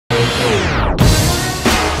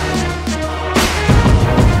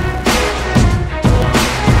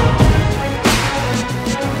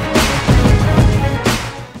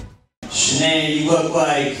look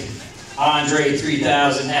like Andre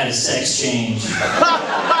 3000 had a sex change. All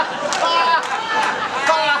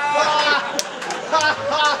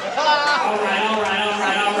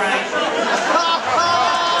right.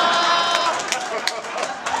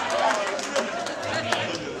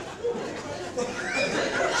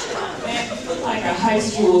 Man, you look like a high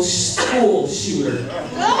school shooter.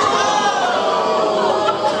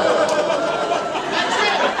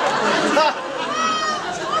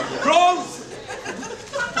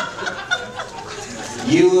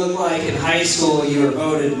 You look like in high school you were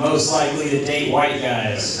voted most likely to date white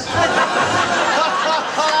guys.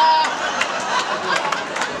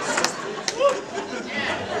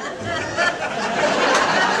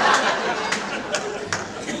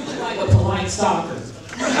 You look like a polite stalker.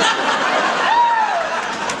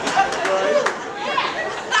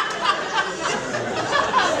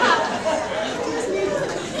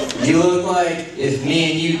 You look like if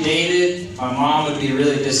me and you dated, my mom would be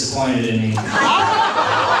really disappointed in me.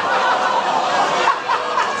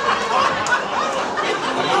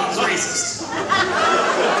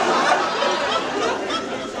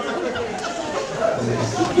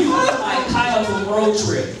 You look like Kyle from Road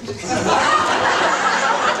Trip.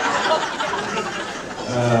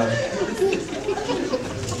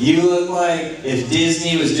 You look like if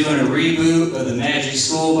Disney was doing a reboot of the Magic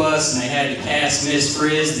School Bus and they had to cast Miss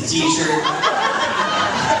Frizz, the teacher.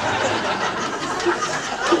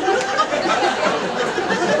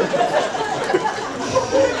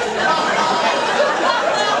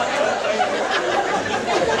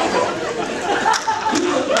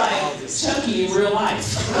 In real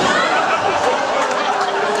life.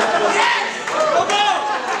 Yes!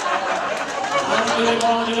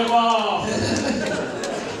 Under the ball.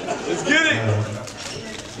 Let's get it.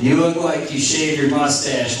 You look like you shave your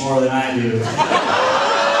mustache more than I do.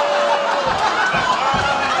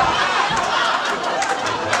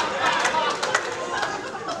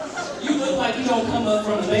 You look like you don't come up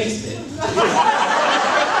from the basement.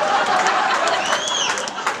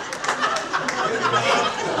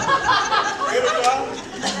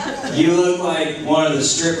 You look like one of the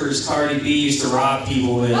strippers Cardi B used to rob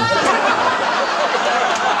people with. You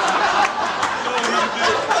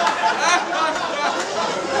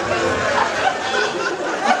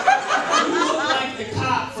look like the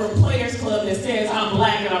cop from Players Club that says, "I'm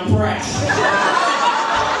black and I'm proud."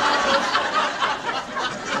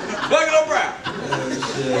 Black and I'm proud.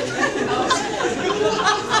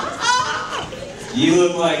 You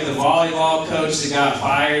look like the volleyball coach that got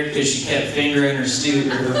fired because she kept fingering her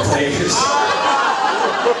players.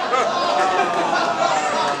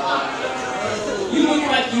 You look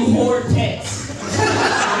like you hoard pets.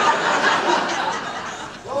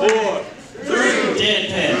 4, 3, dead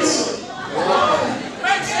pets.